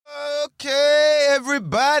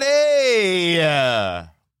everybody. Ow!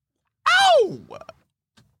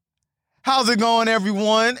 How's it going,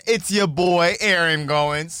 everyone? It's your boy, Aaron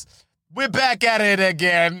Goins. We're back at it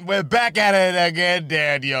again.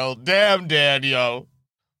 Daniel. Damn, Daniel.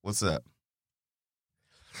 What's up?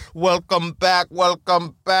 Welcome back to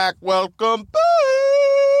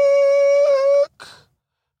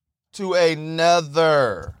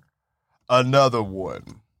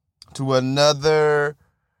another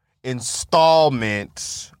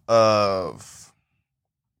installment of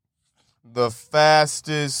the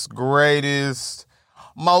fastest, greatest,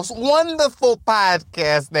 most wonderful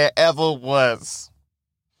podcast there ever was.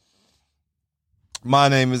 My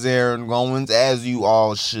name is Aaron Goins, as you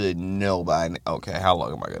all should know by now. Okay, how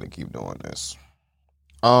long am I gonna keep doing this?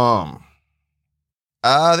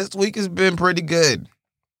 This week has been pretty good.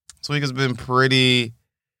 This week has been pretty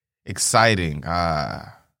exciting.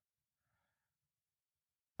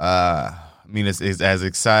 I mean, it's as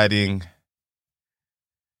exciting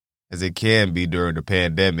as it can be during the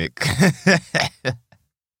pandemic.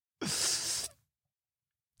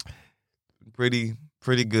 Pretty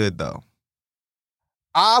good, though.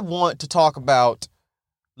 I want to talk about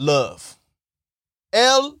love.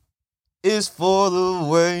 L is for the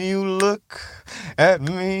way you look at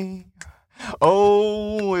me.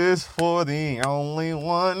 O is for the only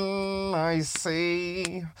one I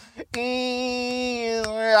see. E,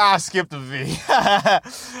 I skipped the V.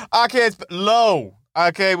 I can't low.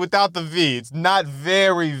 Okay, without the V. It's not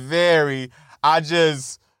very, very. I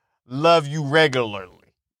just love you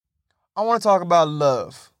regularly. I want to talk about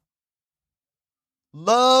love.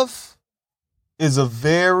 Love is a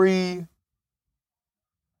very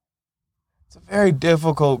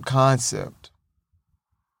difficult concept.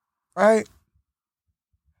 Right?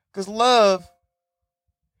 Because love,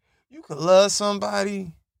 you could love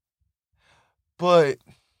somebody, but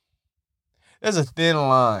there's a thin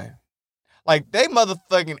line. Like, they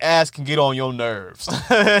motherfucking ass can get on your nerves.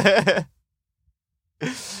 And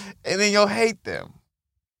then you'll hate them.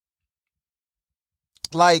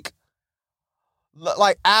 Like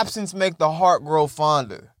absence make the heart grow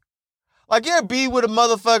fonder. Like, you ever be with a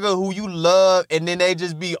motherfucker who you love and then they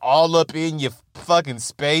just be all up in your fucking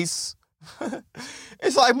space?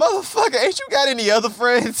 It's like, motherfucker, ain't you got any other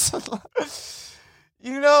friends?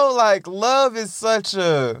 You know, like, love is such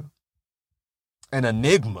an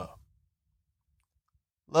enigma.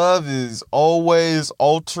 Love is always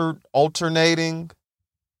alternating.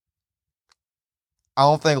 I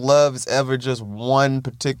don't think love is ever just one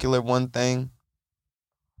thing.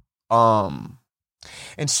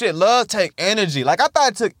 And shit, love take energy. Like, I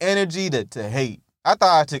thought it took energy to hate. I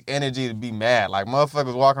thought it took energy to be mad. Like,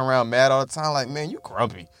 motherfuckers walking around mad all the time. Like, man, you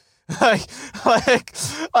grumpy. like,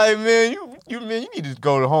 man, you need to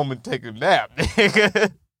go home and take a nap,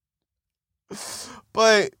 nigga.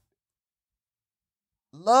 But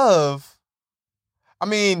love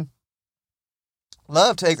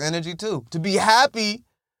takes energy too. To be happy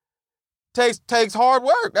takes hard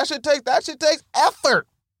work. That shit takes effort.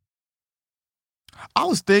 I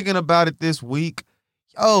was thinking about it this week.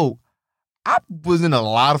 Yo, I was in a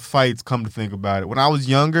lot of fights, come to think about it. When I was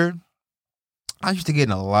younger, I used to get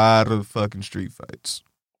in a lot of fucking street fights.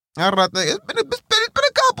 How did I think? It's been a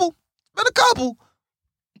couple.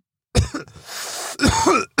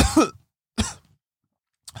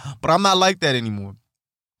 But I'm not like that anymore.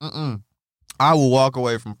 I will walk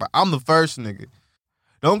away from fight. I'm the first nigga.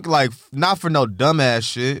 Don't, like, not for no dumbass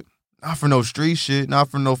shit. Not for no street shit. Not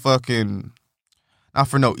for no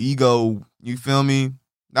ego. You feel me?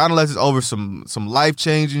 Not unless it's over some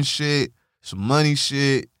life-changing shit, some money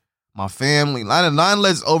shit, my family. Not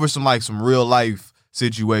unless it's over some real life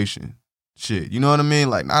situation shit. You know what I mean?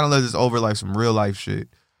 Like, not unless it's over, like, some real life shit.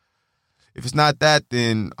 If it's not that,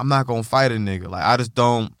 then I'm not gonna fight a nigga. Like, I just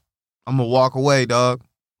don't. I'm gonna walk away, dog.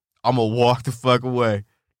 I'm gonna walk the fuck away.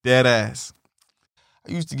 Dead ass.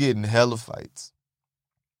 I used to get in hella fights.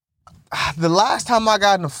 The last time I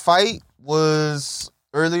got in a fight was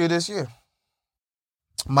earlier this year.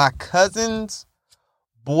 My cousin's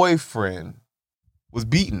boyfriend was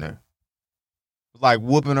beating her. Like,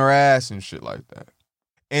 whooping her ass and shit like that.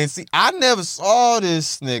 And see, I never saw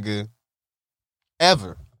this nigga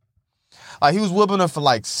ever. Like, he was whooping her for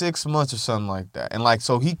like 6 months or something like that. And like,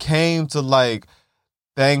 so he came to like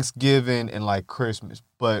Thanksgiving and like Christmas.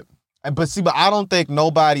 But I don't think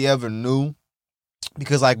nobody ever knew.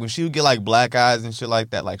 Because like when she would get like black eyes and shit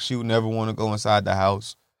like that, like she would never want to go inside the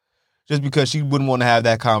house. Just because she wouldn't want to have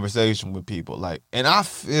that conversation with people. Like, and I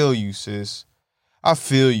feel you, sis.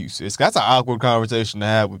 That's an awkward conversation to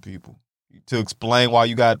have with people. To explain why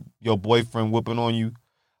you got your boyfriend whooping on you.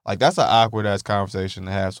 Like, that's an awkward ass conversation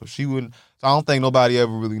to have. So she wouldn't. So I don't think nobody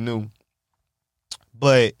ever really knew.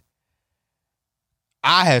 But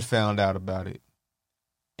I had found out about it.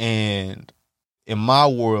 And in my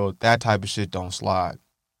world, that type of shit don't slide.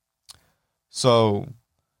 So,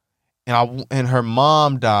 and her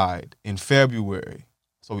mom died in February.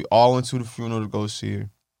 So we all went to the funeral to go see her,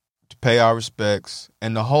 to pay our respects.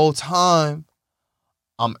 And the whole time,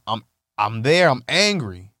 I'm there, I'm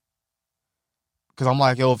angry. Cause I'm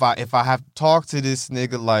like, yo, if I have to talk to this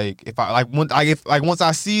nigga, like once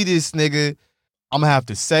I see this nigga, I'm gonna have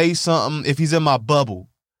to say something. If he's in my bubble,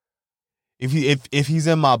 if he's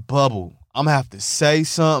in my bubble, I'm gonna have to say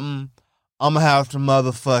something. I'm gonna have to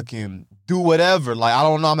motherfucking do whatever. Like, I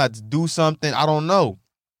don't know, I'm gonna have to do something. I don't know.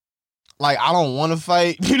 Like, I don't want to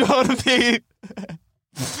fight. You know what I mean?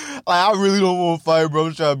 Like, I really don't want to fight, bro.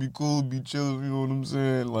 I'm trying to be cool, be chill. You know what I'm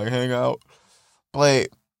saying? Like, hang out. But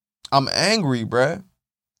I'm angry, bruh.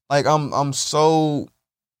 Like, I'm so,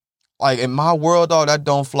 like, in my world, dog, that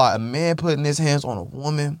don't fly. A man putting his hands on a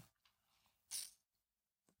woman,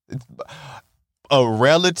 a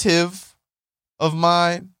relative of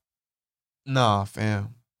mine, nah,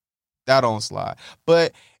 fam. That don't slide.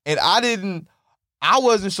 But, and I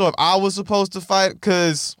wasn't sure if I was supposed to fight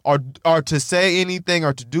or to say anything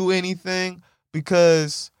or to do anything,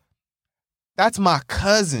 because that's my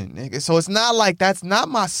cousin, nigga. So it's not like that's not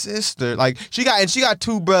my sister. Like, she got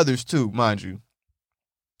two brothers too, mind you.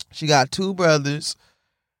 She got two brothers,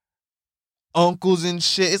 uncles and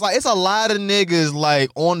shit. It's like, it's a lot of niggas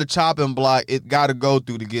like on the chopping block it gotta go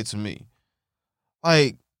through to get to me.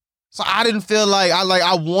 Like, so I didn't feel like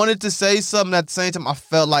I wanted to say something. At the same time, I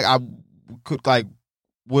felt like I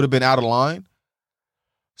would have been out of line.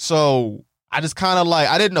 So I just kind of like,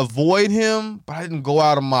 I didn't avoid him, but I didn't go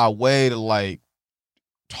out of my way to like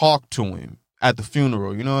talk to him at the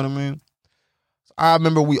funeral. You know what I mean? So I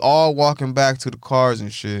remember we all walking back to the cars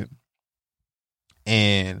and shit.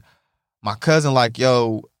 And my cousin like,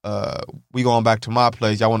 yo, we going back to my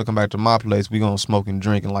place. Y'all want to come back to my place? We gonna smoke and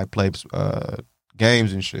drink and like play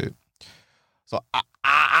games and shit. So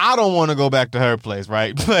I don't want to go back to her place,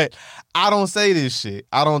 right? But I don't say this shit.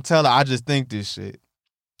 I don't tell her. I just think this shit.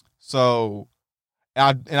 So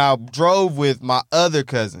I drove with my other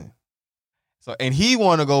cousin. So, and he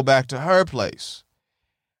want to go back to her place.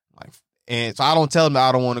 Like, and so I don't tell him that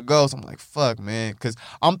I don't want to go. So I'm like, fuck, man. Because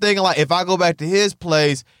I'm thinking, like, if I go back to his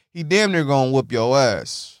place, he damn near gonna whoop your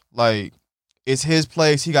ass. Like, it's his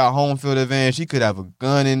place. He got home field advantage. He could have a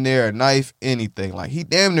gun in there, a knife, anything. Like, he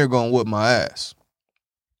damn near gonna whoop my ass.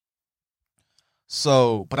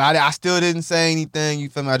 So, but I still didn't say anything. You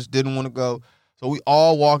feel me? I just didn't want to go. So we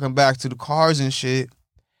all walking back to the cars and shit.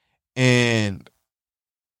 And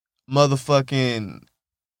motherfucking,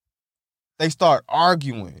 they start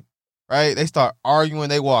arguing, right? They start arguing.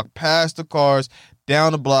 They walk past the cars,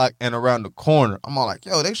 down the block, and around the corner. I'm all like,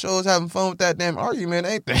 yo, they sure was having fun with that damn argument,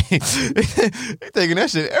 ain't they? They taking that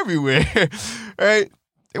shit everywhere, right?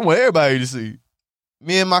 They want everybody to see.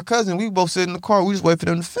 Me and my cousin, we both sit in the car. We just wait for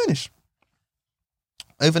them to finish.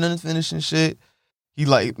 Wait for them to finish and shit. He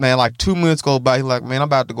like, man, like 2 minutes go by. He like, man, I'm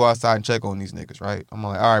about to go outside and check on these niggas, right? I'm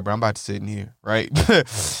like, all right, bro, I'm about to sit in here, right?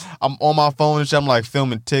 I'm on my phone and shit. I'm like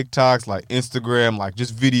filming TikToks, like Instagram, like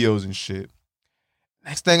just videos and shit.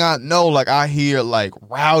 Next thing I know, like I hear like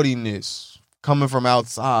rowdiness coming from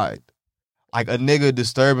outside. Like a nigga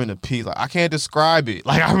disturbing the peace. Like I can't describe it.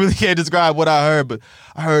 Like I really can't describe what I heard, but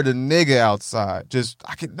I heard a nigga outside.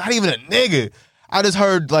 Not even a nigga. I just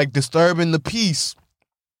heard like disturbing the peace.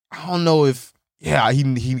 I don't know if, yeah, he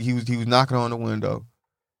was knocking on the window.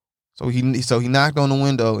 So he knocked on the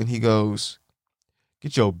window and he goes,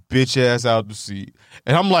 "Get your bitch ass out the seat."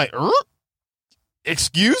 And I'm like,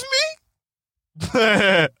 excuse me?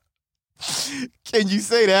 Can you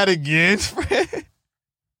say that again, friend?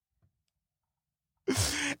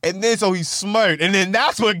 And then so he smirked, and then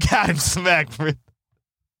that's what got him smacked, friend.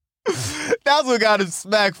 That's what got him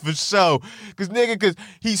smacked for sure. Cause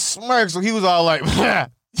he smirked, so he was all like, yeah.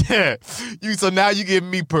 So now you give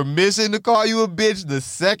me permission to call you a bitch the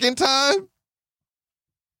second time?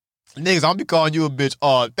 Niggas, I'll be calling you a bitch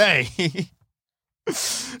all day.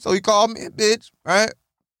 So he called me a bitch, right?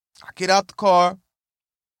 I get out the car,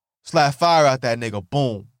 slap fire out that nigga,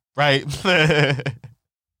 boom, right?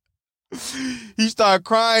 He started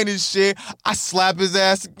crying and shit. I slap his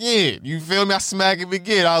ass again. You feel me? I smack him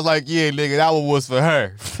again. I was like, yeah, nigga, that one was for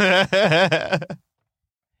her.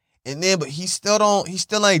 And then, but he still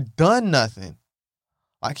ain't done nothing.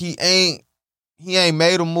 Like he ain't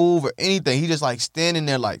made a move or anything. He just like standing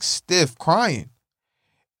there like stiff crying.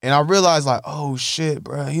 And I realized like, oh shit,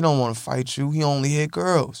 bro, he don't want to fight you. He only hit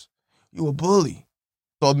girls. You a bully.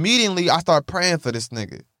 So immediately I start praying for this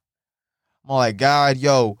nigga. I'm like, God,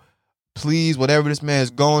 yo, please, whatever this man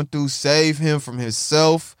is going through, save him from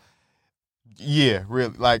himself. Yeah,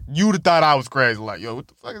 really. Like, you'd have thought I was crazy. Like, yo, what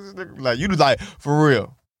the fuck is this nigga? Like, you'd have like, for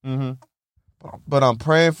real. Mm-hmm. But I'm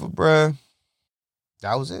praying for bruh.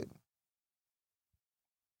 That was it.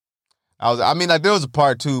 I mean, like, there was a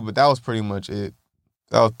part 2, but that was pretty much it.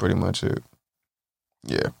 Yeah.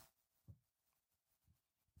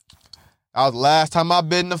 That was the last time I've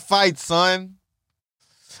been in a fight, son.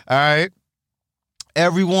 All right.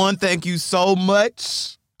 Everyone, thank you so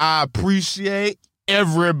much. I appreciate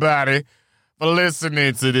everybody for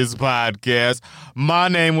listening to this podcast. My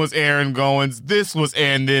name was Aaron Goins. This was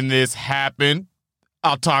And Then This Happened.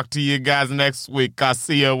 I'll talk to you guys next week. I'll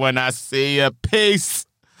see you when I see you. Peace.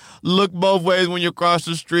 Look both ways when you cross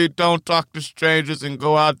the street. Don't talk to strangers and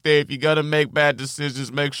go out there. If you got to make bad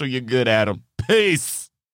decisions, make sure you're good at them. Peace.